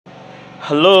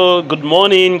Hello, good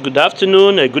morning, good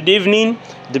afternoon, or good evening,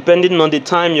 depending on the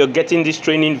time you're getting this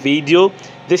training video.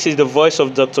 This is the voice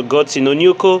of Dr. Godson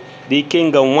Onyuko, the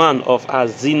king and one of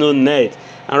AzinoNet.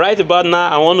 And right about now,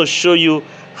 I want to show you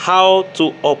how to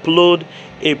upload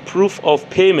a proof of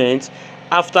payment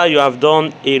after you have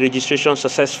done a registration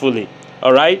successfully.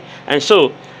 All right, and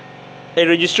so a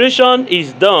registration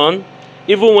is done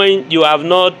even when you have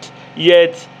not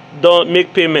yet done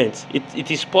make payments.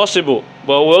 It is possible,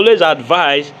 but we always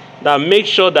advise that make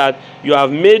sure that you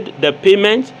have made the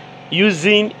payment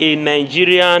using a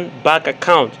Nigerian bank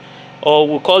account, or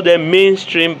we call them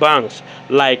mainstream banks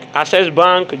like Access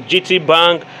Bank, GT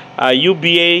Bank,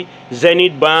 UBA,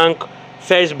 Zenith Bank,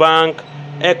 First Bank,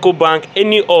 Eco Bank,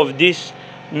 any of these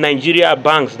Nigeria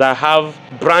banks that have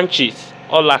branches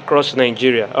all across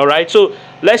Nigeria. All right, so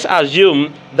let's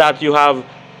assume that you have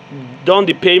done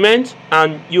the payment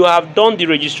and you have done the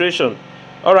registration.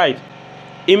 All right,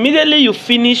 immediately you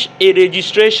finish a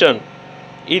registration,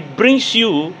 it brings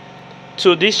you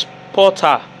to this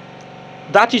portal.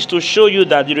 That is to show you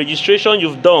that the registration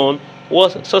you've done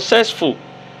was successful.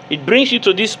 It brings you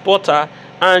to this portal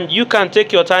and you can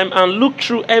take your time and look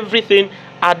through everything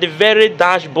at the very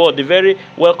dashboard, the very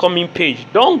welcoming page.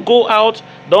 Don't go out,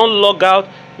 don't log out,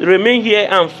 remain here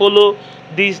and follow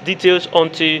these details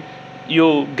until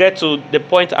you get to the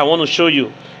point I want to show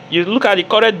you. You look at the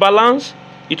current balance,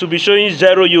 it will be showing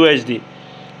 0 USD.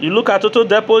 You look at total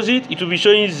deposit, it will be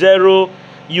showing 0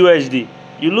 USD.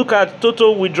 You look at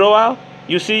total withdrawal,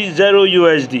 you see 0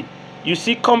 USD. You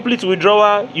see complete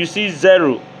withdrawal, you see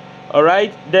 0. All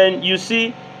right, then you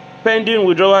see pending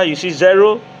withdrawal, you see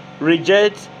 0.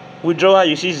 Reject withdrawal,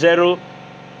 you see 0.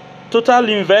 Total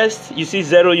invest, you see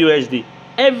 0 USD.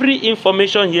 Every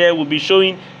information here will be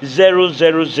showing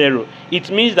 000. It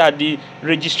means that the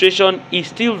registration is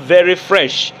still very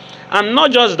fresh. And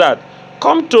not just that,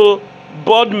 come to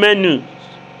board menu,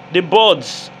 the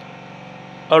boards.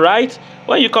 All right,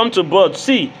 when you come to board,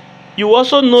 see, you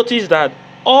also notice that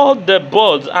all the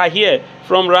boards are here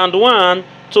from round 1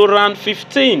 to round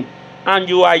 15, and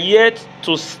you are yet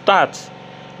to start.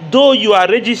 Though you are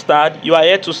registered, you are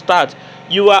yet to start.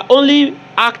 You are only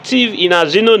active in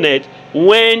AzinoNet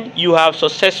when you have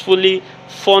successfully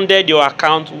funded your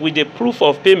account with the proof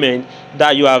of payment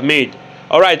that you have made.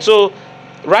 All right, so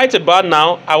right about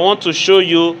now, I want to show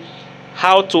you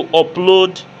how to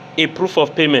upload a proof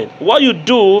of payment. What you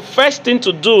do, first thing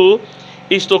to do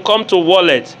is to come to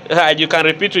wallet. You can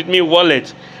repeat with me,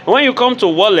 wallet. When you come to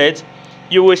wallet,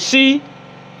 you will see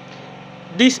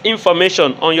this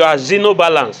information on your Azino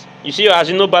balance. You see your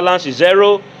Azino balance is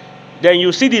 0. Then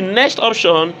you see the next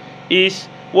option is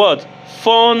what?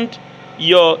 Fund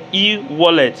your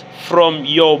e-wallet from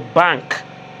your bank.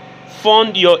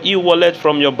 Fund your e-wallet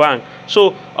from your bank.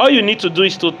 So all you need to do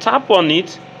is to tap on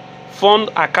it, fund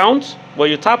account.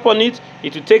 When you tap on it,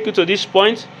 it will take you to this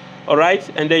point. All right,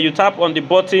 and then you tap on the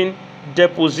button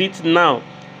deposit now.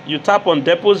 You tap on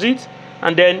deposit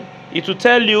and then it will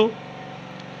tell you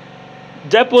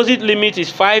deposit limit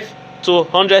is 5 to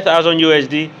 100,000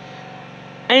 USD.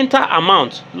 Enter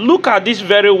amount. Look at this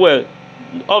very well.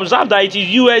 Observe that it is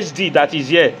USD that is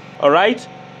here. All right,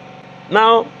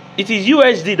 now it is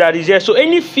USD that is here, so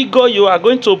any figure you are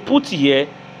going to put here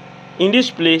in this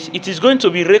place, it is going to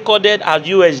be recorded as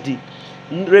USD.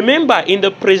 Remember, in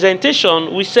the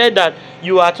presentation we said that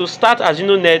you are to start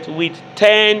AzinoNet with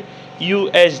 10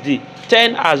 USD,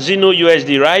 10 Azino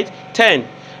USD, right? 10.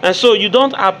 And so you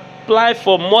don't apply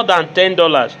for more than $10.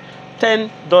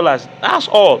 $10, that's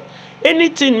all.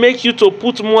 Anything makes you to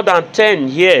put more than 10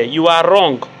 here, you are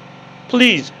wrong.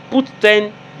 Please put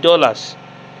 $10.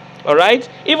 All right,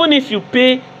 even if you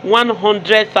pay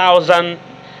 100,000,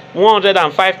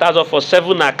 105,000 for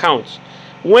 7 accounts,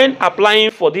 when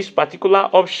applying for this particular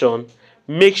option,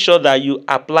 make sure that you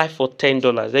apply for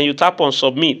 $10. Then you tap on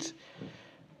submit.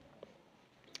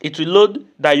 It will load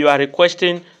that you are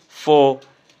requesting for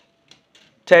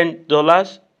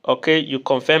 $10. Okay, you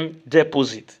confirm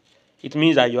deposit. It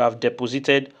means that you have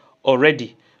deposited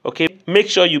already. Okay, make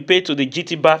sure you pay to the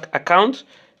GT Bank account.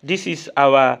 This is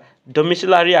our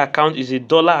domiciliary account, is a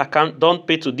dollar account. Don't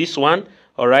pay to this one.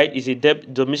 All right, is a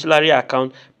domiciliary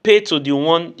account. Pay to the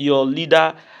one your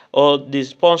leader or the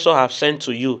sponsor have sent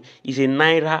to you. Is a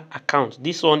Naira account.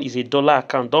 This one is a dollar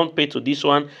account. Don't pay to this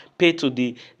one. Pay to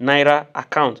the Naira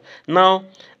account. Now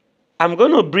I'm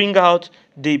going to bring out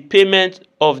the payment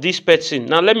of this person.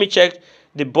 Now let me check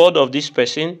the board of this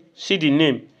person. See the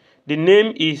name. The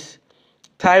name is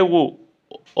Taiwo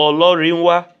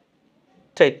Olorinwa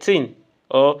 13.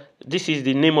 Or this is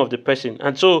the name of the person.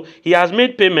 And so he has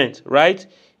made payment, right?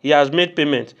 He has made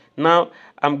payment. Now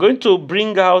I'm going to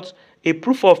bring out a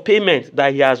proof of payment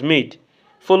that he has made.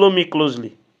 Follow me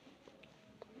closely.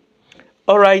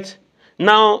 All right.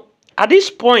 Now, at this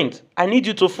point, I need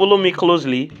you to follow me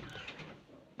closely.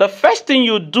 The first thing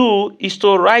you do is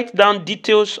to write down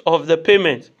details of the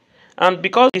payment. And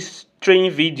because this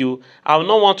training video, I will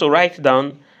not want to write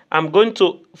down. I'm going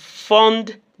to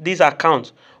fund this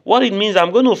account. What it means,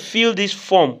 I'm going to fill this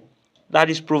form that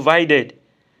is provided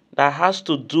that has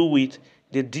to do with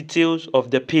the details of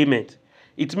the payment.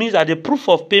 It means that the proof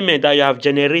of payment that you have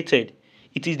generated,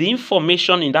 it is the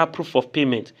information in that proof of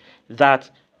payment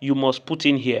that you must put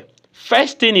in here.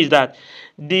 First thing is that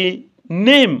the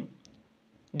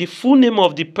full name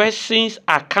of the person's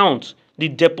account, the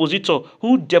depositor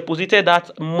who deposited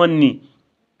that money,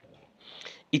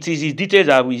 it is his details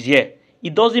that is here.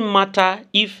 It doesn't matter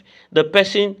if the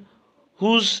person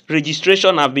whose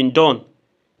registration have been done,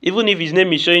 even if his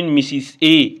name is showing Mrs.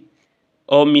 A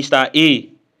or Mr. A,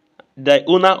 the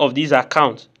owner of this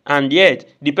account, and yet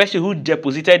the person who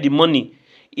deposited the money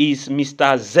is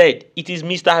Mr. Z. It is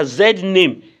Mr. Z's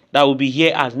name that will be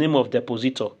here as name of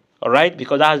depositor. All right,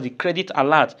 because that's the credit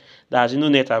alert that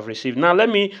ZenoNet have received. Now let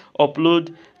me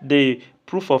upload the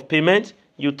proof of payment.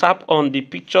 You tap on the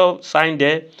picture sign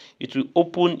there. It will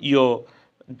open your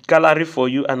gallery for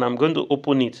you, and I'm going to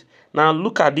open it. Now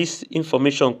look at this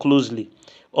information closely.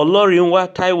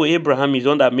 Olorinwa Taiwo Abraham is the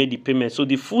one that made the payment. So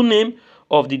the full name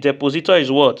of the depositor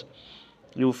is what?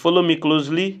 You follow me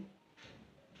closely.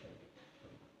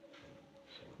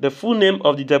 The full name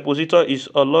of the depositor is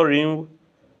Olorinwa.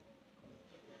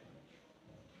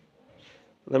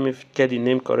 Let me get the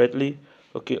name correctly.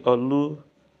 Okay,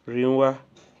 Olorinwa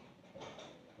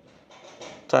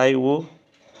Taiwo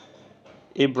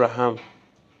Abraham.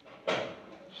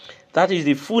 That is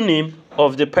the full name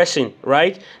of the person,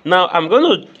 right? Now, I'm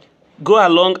going to go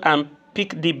along and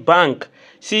pick the bank.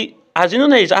 See, as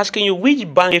ZenoNet is asking you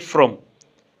which bank you pay from.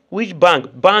 Which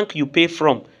bank you pay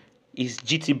from is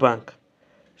GT Bank.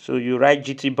 So you write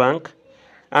GT Bank.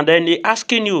 And then they're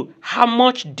asking you, how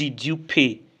much did you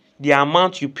pay? The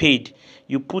amount you paid.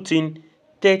 You put in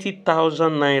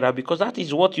 30,000 naira because that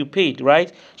is what you paid,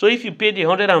 right? So if you paid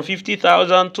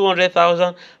 150,000,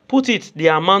 200,000, put it the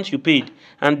amount you paid.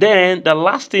 And then the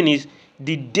last thing is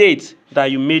the date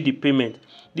that you made the payment.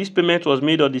 This payment was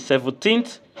made on the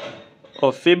 17th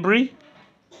of February.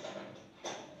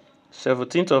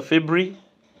 17th of February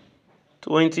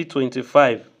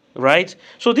 2025, right?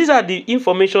 So these are the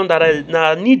information that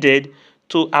are needed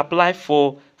to apply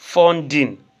for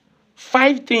funding.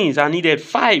 5 things are needed.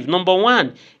 5. Number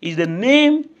 1 is the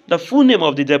name, the full name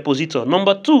of the depositor.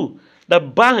 Number 2, the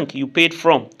bank you paid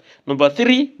from. Number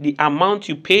 3, the amount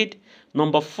you paid.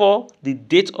 Number 4, the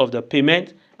date of the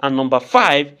payment. And number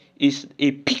 5 is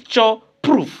a picture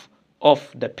proof of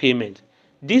the payment.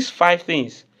 These 5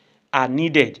 things are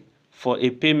needed for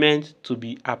a payment to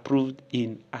be approved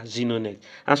in ZenoNet.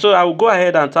 And so I will go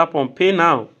ahead and tap on Pay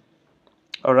Now.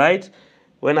 All right.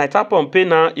 When I tap on Pay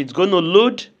Now, it's going to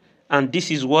load. And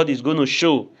this is what is going to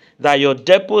show that your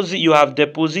deposit, you have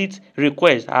deposit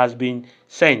request has been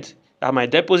sent. That my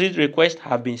deposit request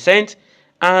have been sent.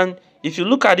 And if you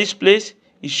look at this place,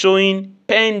 it's showing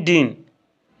pending.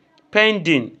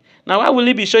 Pending. Now, why will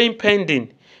it be showing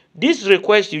pending? This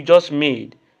request you just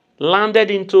made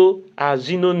landed into a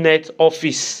ZenoNet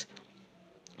office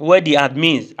where the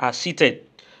admins are seated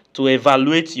to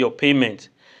evaluate your payment.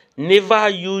 Never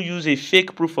you use a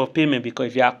fake proof of payment, because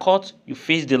if you are caught, you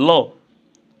face the law.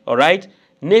 All right?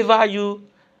 Never you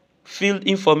fill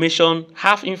information,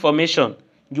 half information.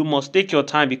 You must take your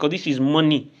time, because this is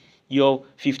money. Your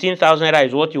 15,000 naira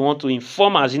is what you want to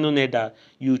inform ZenoNet that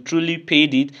you truly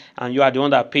paid it and you are the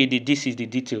one that paid it. This is the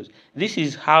details. This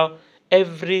is how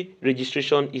every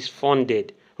registration is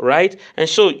funded, right? And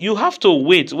so you have to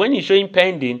wait. When you're showing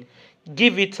pending,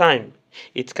 give it time.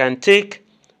 It can take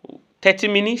 30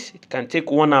 minutes, it can take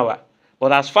 1 hour.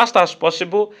 But as fast as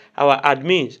possible, our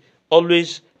admins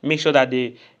always make sure that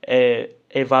they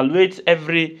evaluate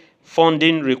every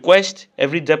funding request,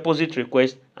 every deposit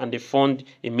request, and they fund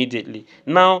immediately.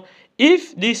 Now,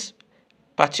 if this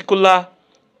particular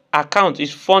account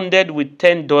is funded with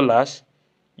 $10,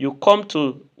 you come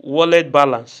to wallet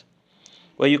balance.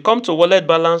 When you come to wallet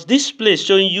balance, this place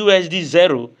showing USD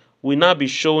 0 will now be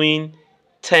showing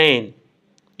 10.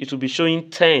 It will be showing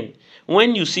 10.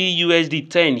 When you see USD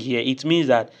 10 here, it means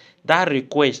that that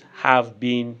request have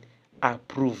been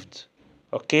approved.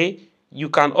 Okay? You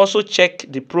can also check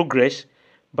the progress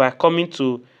by coming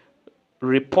to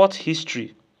report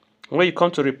history. When you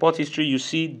come to report history, you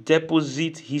see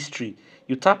deposit history.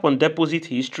 You tap on deposit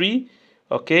history,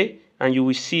 okay, and you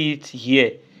will see it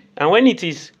here. And when it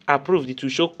is approved, it will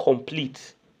show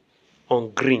complete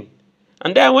on green.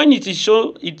 And then when it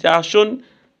has shown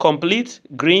complete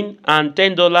green and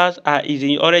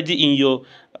 $10 already in your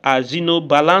Zeno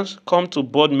balance. Come to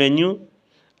board menu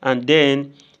and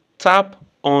then tap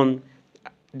on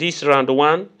this round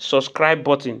one subscribe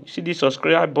button. See this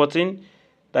subscribe button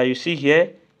that you see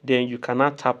here? Then you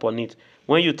cannot tap on it.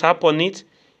 When you tap on it,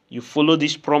 you follow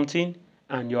this prompting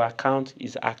and your account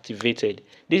is activated.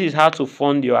 This is how to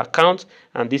fund your account,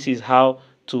 and this is how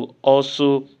to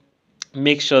also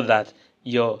make sure that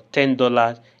your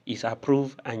 $10 is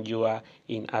approved and you are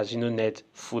in AzinoNet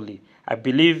fully. I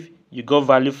believe you got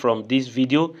value from this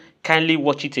video. Kindly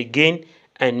watch it again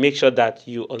and make sure that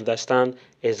you understand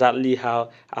exactly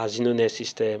how our AzinoNet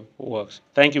system works.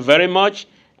 Thank you very much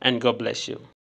and God bless you.